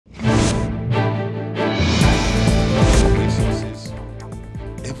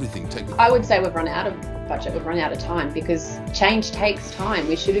I would say we've run out of budget, we've run out of time, because change takes time.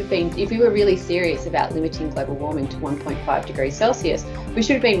 We should have been, if we were really serious about limiting global warming to 1.5 degrees Celsius, we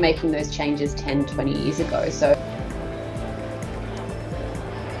should have been making those changes 10, 20 years ago. So.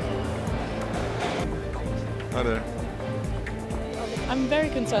 Hi there. I'm very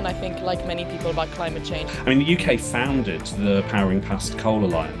concerned, I think, like many people, about climate change. I mean, the UK founded the Powering Past Coal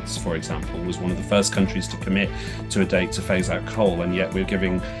Alliance, for example, was one of the first countries to commit to a date to phase out coal, and yet we're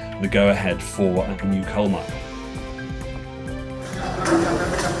giving the go-ahead for a new coal mine.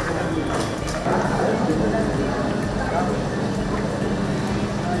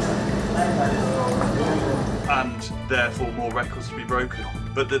 And therefore more records to be broken,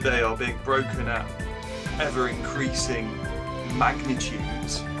 but that they are being broken at ever-increasing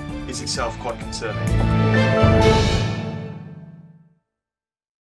magnitudes is itself quite concerning.